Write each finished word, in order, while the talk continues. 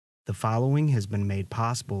The following has been made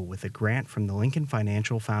possible with a grant from the Lincoln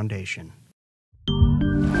Financial Foundation.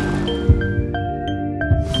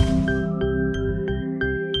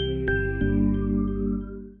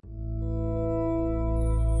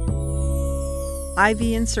 IV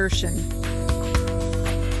insertion.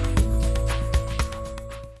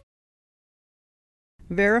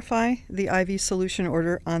 Verify the IV solution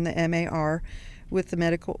order on the MAR with the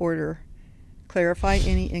medical order. Clarify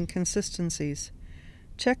any inconsistencies.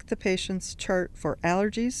 Check the patient's chart for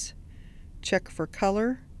allergies. Check for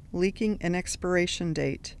color, leaking, and expiration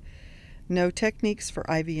date. Know techniques for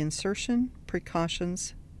IV insertion,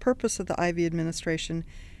 precautions, purpose of the IV administration,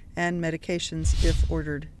 and medications if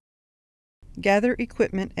ordered. Gather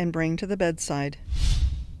equipment and bring to the bedside.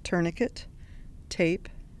 Tourniquet, tape,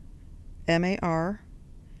 MAR,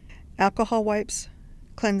 alcohol wipes,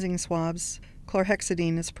 cleansing swabs,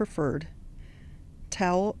 chlorhexidine is preferred,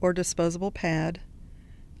 towel or disposable pad,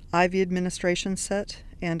 IV administration set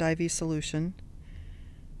and IV solution,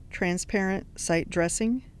 transparent site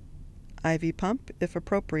dressing, IV pump if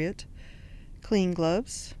appropriate, clean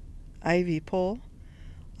gloves, IV pull,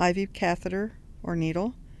 IV catheter or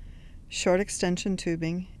needle, short extension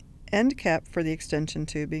tubing, end cap for the extension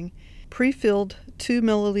tubing, pre-filled 2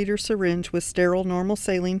 milliliter syringe with sterile normal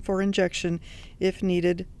saline for injection if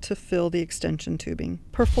needed to fill the extension tubing.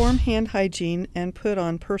 Perform hand hygiene and put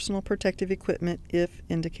on personal protective equipment if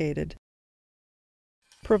indicated.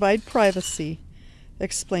 Provide privacy.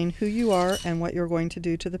 Explain who you are and what you're going to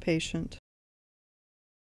do to the patient.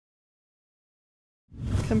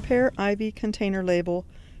 Compare IV container label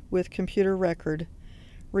with computer record.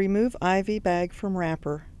 Remove IV bag from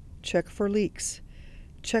wrapper. Check for leaks.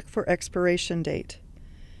 Check for expiration date.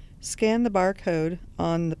 Scan the barcode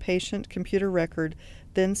on the patient computer record,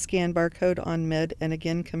 then scan barcode on med and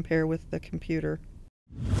again compare with the computer.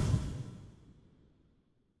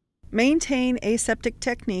 Maintain aseptic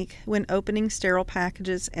technique when opening sterile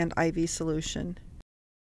packages and IV solution.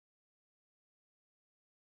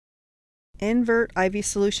 Invert IV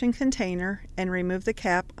solution container and remove the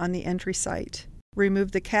cap on the entry site.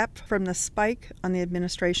 Remove the cap from the spike on the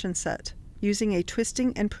administration set. Using a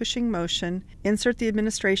twisting and pushing motion, insert the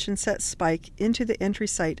administration set spike into the entry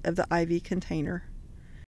site of the IV container.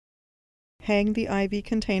 Hang the IV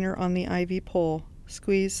container on the IV pole.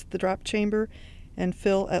 Squeeze the drop chamber and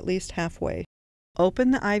fill at least halfway. Open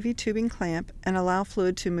the IV tubing clamp and allow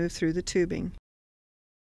fluid to move through the tubing.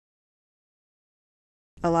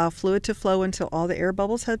 Allow fluid to flow until all the air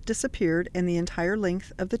bubbles have disappeared and the entire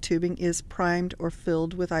length of the tubing is primed or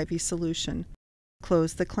filled with IV solution.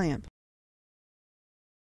 Close the clamp.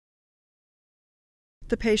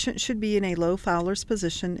 The patient should be in a low Fowler's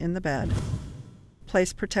position in the bed.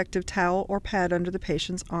 Place protective towel or pad under the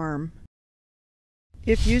patient's arm.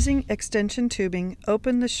 If using extension tubing,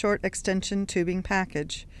 open the short extension tubing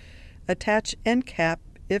package. Attach end cap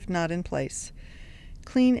if not in place.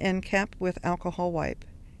 Clean end cap with alcohol wipe.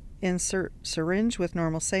 Insert syringe with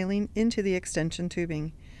normal saline into the extension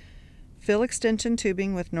tubing. Fill extension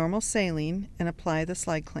tubing with normal saline and apply the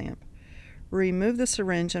slide clamp. Remove the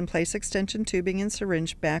syringe and place extension tubing and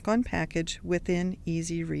syringe back on package within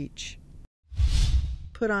easy reach.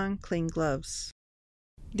 Put on clean gloves.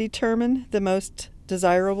 Determine the most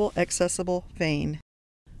desirable accessible vein.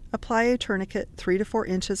 Apply a tourniquet 3 to 4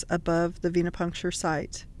 inches above the venipuncture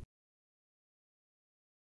site.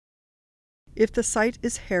 If the site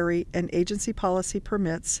is hairy and agency policy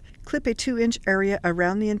permits, clip a 2-inch area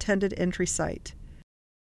around the intended entry site.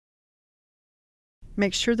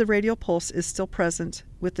 Make sure the radial pulse is still present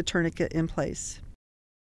with the tourniquet in place.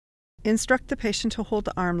 Instruct the patient to hold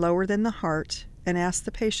the arm lower than the heart and ask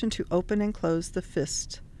the patient to open and close the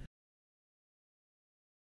fist.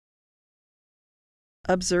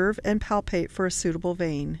 Observe and palpate for a suitable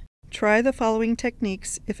vein. Try the following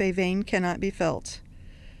techniques if a vein cannot be felt.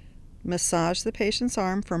 Massage the patient's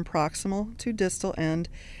arm from proximal to distal end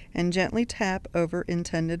and gently tap over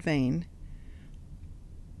intended vein.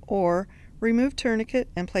 Or remove tourniquet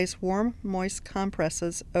and place warm, moist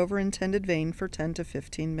compresses over intended vein for 10 to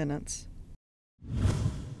 15 minutes.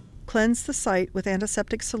 Cleanse the site with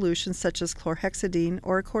antiseptic solutions such as chlorhexidine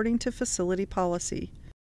or according to facility policy.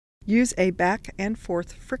 Use a back and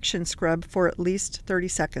forth friction scrub for at least 30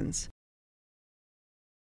 seconds.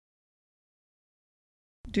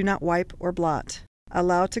 Do not wipe or blot.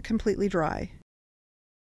 Allow to completely dry.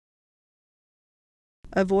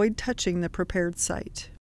 Avoid touching the prepared site.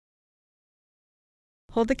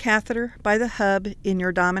 Hold the catheter by the hub in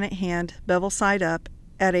your dominant hand, bevel side up,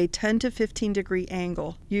 at a 10 to 15 degree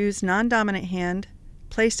angle. Use non-dominant hand,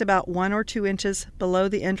 placed about 1 or 2 inches below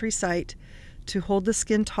the entry site, to hold the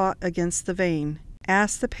skin taut against the vein.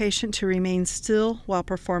 Ask the patient to remain still while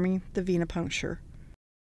performing the venipuncture.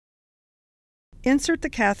 Insert the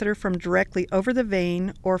catheter from directly over the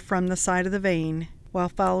vein or from the side of the vein. While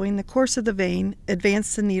following the course of the vein,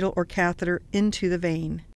 advance the needle or catheter into the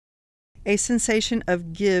vein. A sensation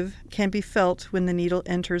of give can be felt when the needle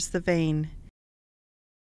enters the vein.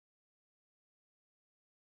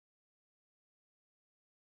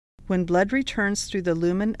 When blood returns through the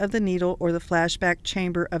lumen of the needle or the flashback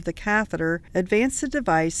chamber of the catheter, advance the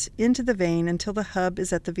device into the vein until the hub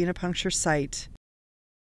is at the venipuncture site.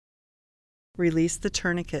 Release the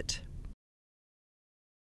tourniquet.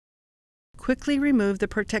 Quickly remove the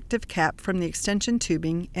protective cap from the extension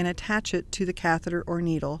tubing and attach it to the catheter or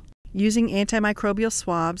needle. Using antimicrobial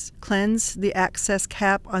swabs, cleanse the access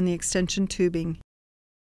cap on the extension tubing.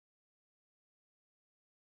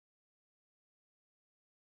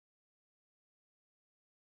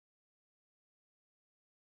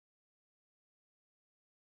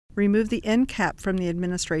 Remove the end cap from the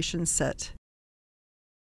administration set.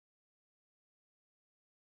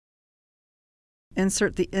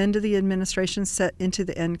 Insert the end of the administration set into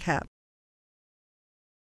the end cap.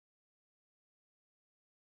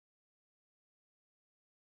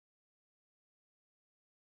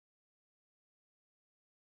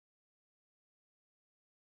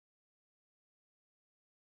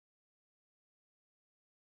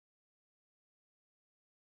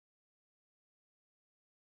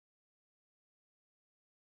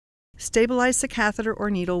 Stabilize the catheter or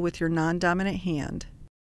needle with your non-dominant hand.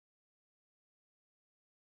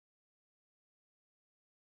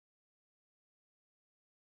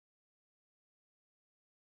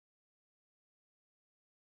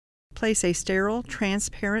 Place a sterile,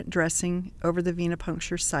 transparent dressing over the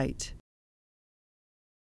venipuncture site.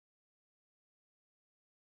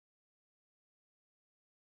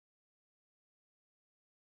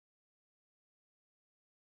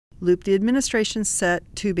 Loop the administration set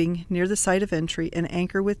tubing near the site of entry and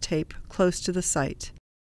anchor with tape close to the site.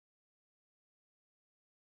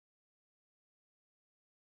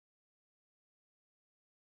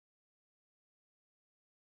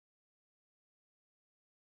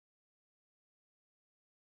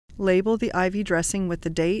 Label the IV dressing with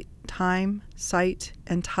the date, time, site,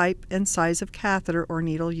 and type and size of catheter or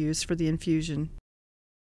needle used for the infusion.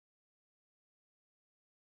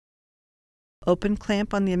 Open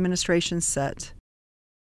clamp on the administration set.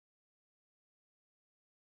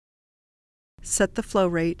 Set the flow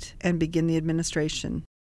rate and begin the administration.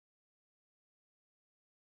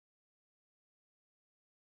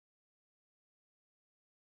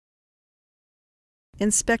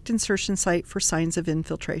 Inspect insertion site for signs of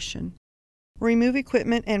infiltration. Remove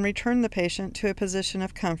equipment and return the patient to a position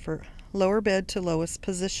of comfort. Lower bed to lowest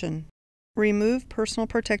position. Remove personal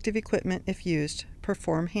protective equipment if used.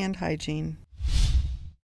 Perform hand hygiene.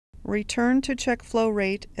 Return to check flow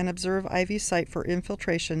rate and observe IV site for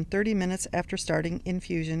infiltration 30 minutes after starting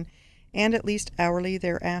infusion and at least hourly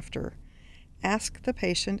thereafter. Ask the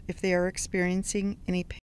patient if they are experiencing any pain.